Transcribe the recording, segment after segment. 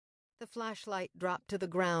The flashlight dropped to the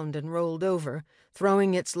ground and rolled over,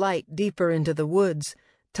 throwing its light deeper into the woods,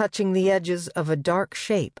 touching the edges of a dark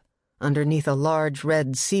shape underneath a large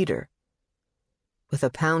red cedar. With a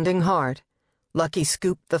pounding heart, Lucky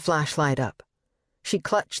scooped the flashlight up. She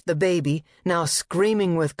clutched the baby, now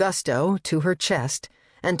screaming with gusto, to her chest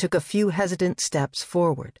and took a few hesitant steps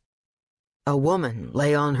forward. A woman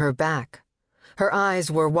lay on her back. Her eyes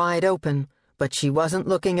were wide open, but she wasn't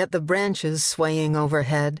looking at the branches swaying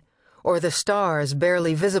overhead, or the stars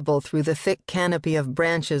barely visible through the thick canopy of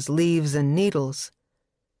branches, leaves, and needles.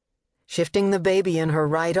 Shifting the baby in her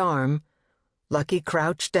right arm, Lucky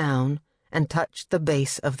crouched down and touched the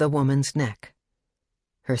base of the woman's neck.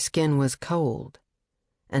 Her skin was cold,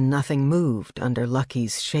 and nothing moved under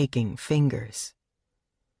Lucky's shaking fingers.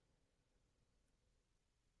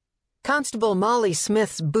 Constable Molly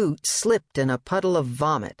Smith's boot slipped in a puddle of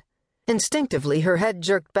vomit. Instinctively, her head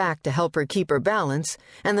jerked back to help her keep her balance,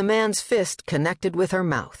 and the man's fist connected with her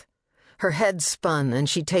mouth. Her head spun, and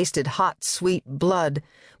she tasted hot, sweet blood,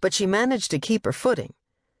 but she managed to keep her footing.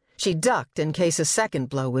 She ducked in case a second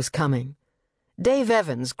blow was coming. Dave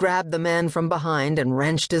Evans grabbed the man from behind and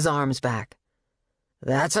wrenched his arms back.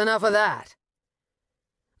 "That's enough of that."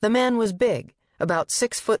 The man was big, about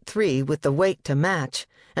 6'3", with the weight to match,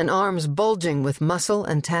 and arms bulging with muscle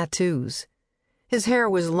and tattoos. His hair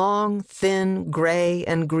was long, thin, gray,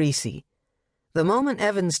 and greasy. The moment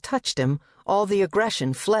Evans touched him, all the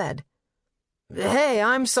aggression fled. "Hey,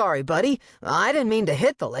 I'm sorry, buddy. I didn't mean to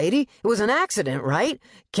hit the lady. It was an accident, right?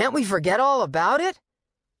 Can't we forget all about it?"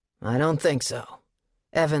 "I don't think so,"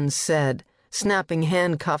 Evans said, snapping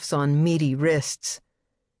handcuffs on meaty wrists.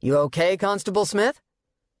 "You okay, Constable Smith?"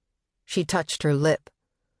 She touched her lip.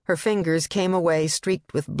 Her fingers came away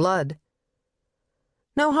streaked with blood.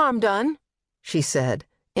 "No harm done," she said,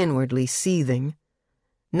 inwardly seething.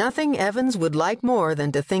 Nothing Evans would like more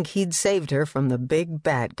than to think he'd saved her from the big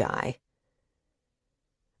bad guy.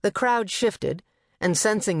 The crowd shifted, and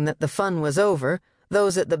sensing that the fun was over,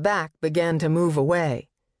 those at the back began to move away.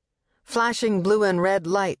 Flashing blue and red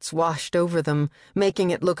lights washed over them,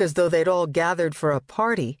 making it look as though they'd all gathered for a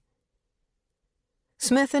party.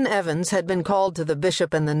 Smith and Evans had been called to the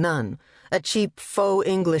Bishop and the Nun, a cheap faux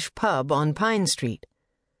English pub on Pine Street.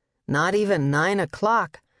 Not even 9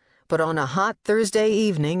 o'clock, but on a hot Thursday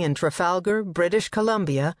evening in Trafalgar, British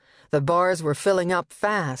Columbia, the bars were filling up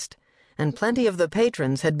fast, and plenty of the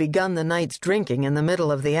patrons had begun the night's drinking in the middle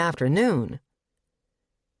of the afternoon.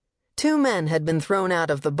 2 men had been thrown out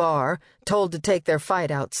of the bar, told to take their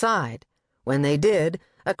fight outside. When they did,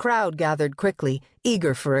 a crowd gathered quickly,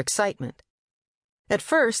 eager for excitement. At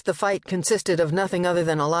first, the fight consisted of nothing other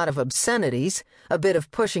than a lot of obscenities, a bit of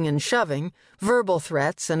pushing and shoving, verbal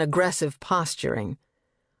threats, and aggressive posturing.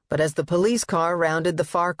 But as the police car rounded the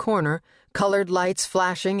far corner, colored lights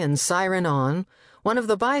flashing and siren on, one of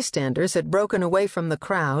the bystanders had broken away from the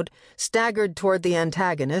crowd, staggered toward the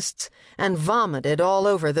antagonists, and vomited all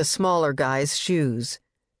over the smaller guy's shoes.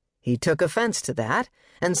 He took offense to that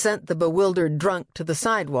and sent the bewildered drunk to the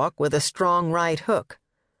sidewalk with a strong right hook.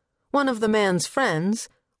 One of the man's friends,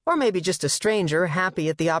 or maybe just a stranger happy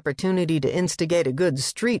at the opportunity to instigate a good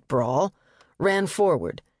street brawl, ran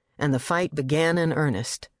forward, and the fight began in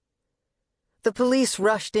earnest. The police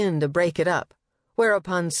rushed in to break it up,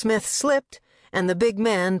 whereupon Smith slipped, and the big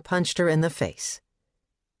man punched her in the face.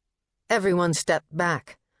 Everyone stepped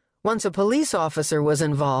back. Once a police officer was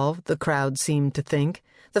involved, the crowd seemed to think,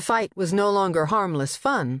 the fight was no longer harmless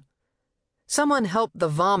fun. Someone helped the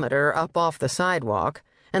vomiter up off the sidewalk,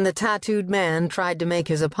 and the tattooed man tried to make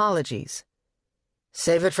his apologies.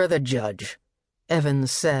 "Save it for the judge," Evans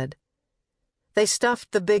said. They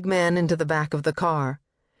stuffed the big man into the back of the car.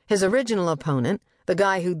 His original opponent, the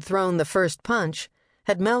guy who'd thrown the first punch,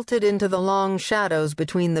 had melted into the long shadows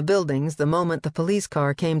between the buildings the moment the police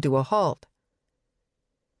car came to a halt.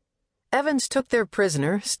 Evans took their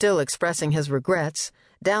prisoner, still expressing his regrets,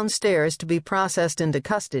 downstairs to be processed into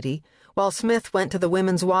custody, while Smith went to the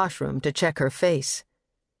women's washroom to check her face.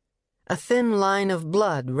 A thin line of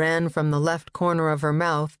blood ran from the left corner of her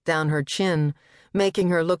mouth down her chin, making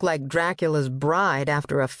her look like Dracula's bride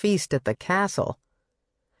after a feast at the castle.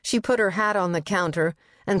 She put her hat on the counter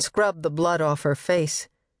and scrubbed the blood off her face.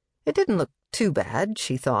 It didn't look too bad,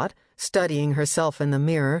 she thought, studying herself in the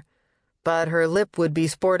mirror, but her lip would be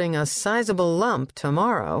sporting a sizable lump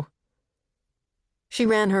tomorrow. She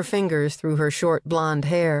ran her fingers through her short blonde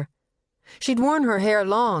hair. She'd worn her hair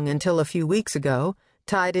long until a few weeks ago,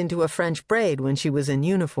 tied into a French braid when she was in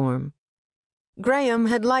uniform. Graham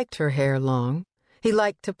had liked her hair long. He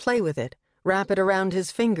liked to play with it, wrap it around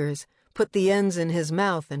his fingers, put the ends in his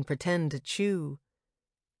mouth and pretend to chew.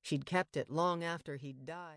 She'd kept it long after he'd died.